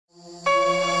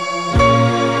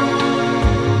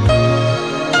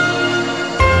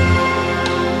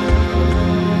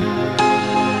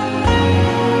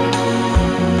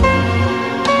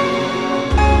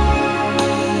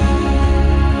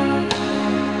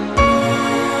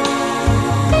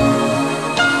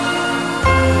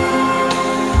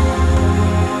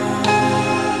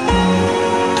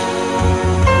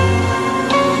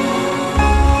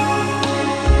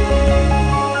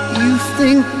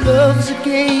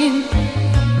rain.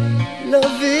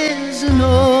 Love is an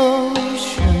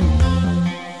ocean,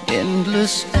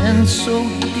 endless and so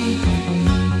deep,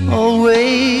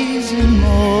 always in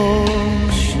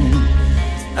motion.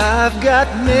 I've got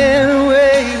many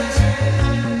ways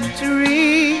to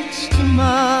reach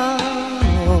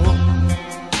tomorrow.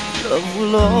 Love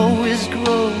will always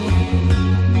grow,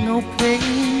 no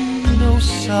pain, no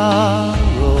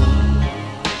sorrow.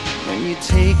 When you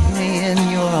take me in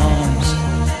your arms,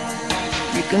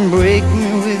 you can break me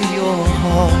with your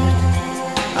heart.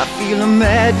 I feel the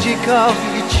magic of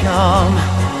your charm.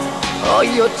 Oh,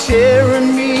 you're tearing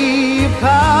me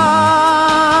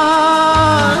apart.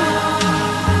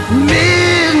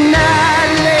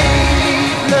 Midnight lady,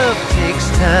 love takes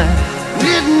time.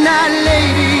 Midnight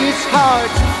lady, it's hard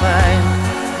to find.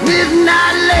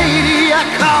 Midnight lady, I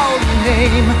call your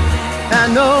name. I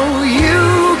know you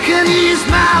can ease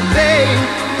my pain.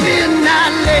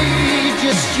 Midnight lady,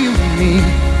 just you and me.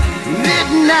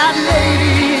 Midnight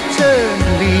lady,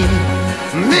 eternally.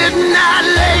 Midnight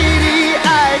lady,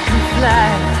 I can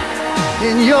fly.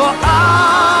 In your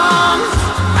arms,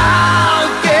 I'll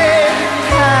get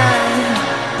high.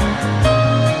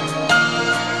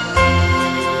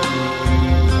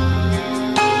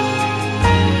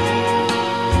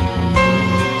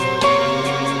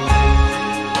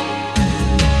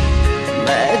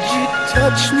 Magic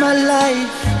touched my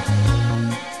life,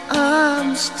 I'm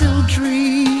still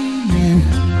dreaming.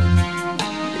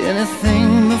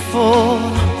 Anything before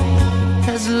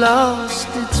has lost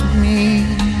its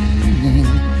meaning.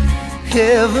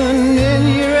 Heaven in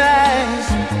your eyes,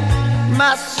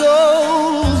 my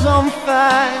soul's on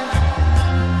fire.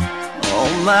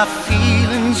 All my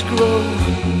feelings grow,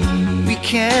 we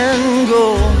can go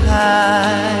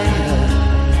higher.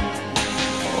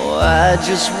 Oh, I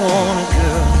just want a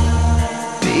girl,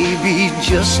 baby,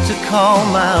 just to call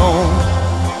my own.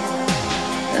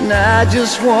 And I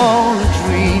just want to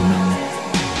dream,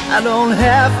 I don't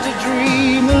have to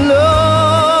dream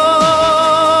alone.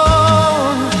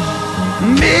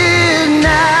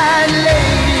 Midnight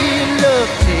lady,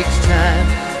 love takes time.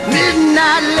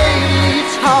 Midnight lady,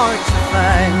 it's hard to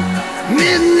find.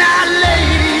 Midnight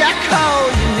lady, I call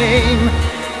your name.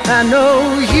 I know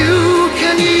you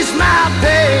can ease my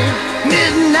pain.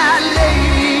 Midnight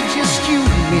lady, just you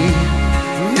and me.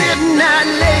 Midnight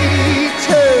lady,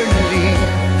 eternally.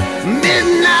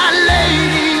 Midnight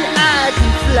lady, I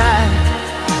can fly.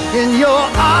 In your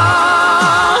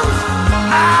arms,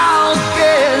 I'll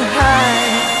get high.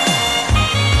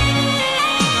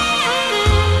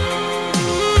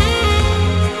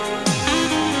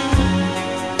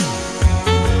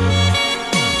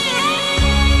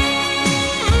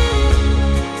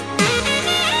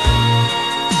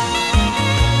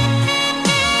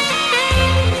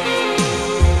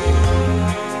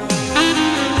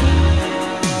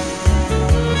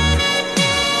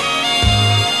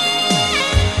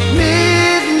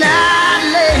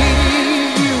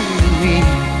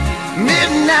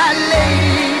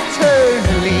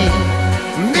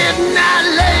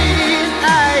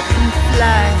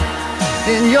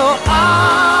 In your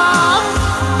arms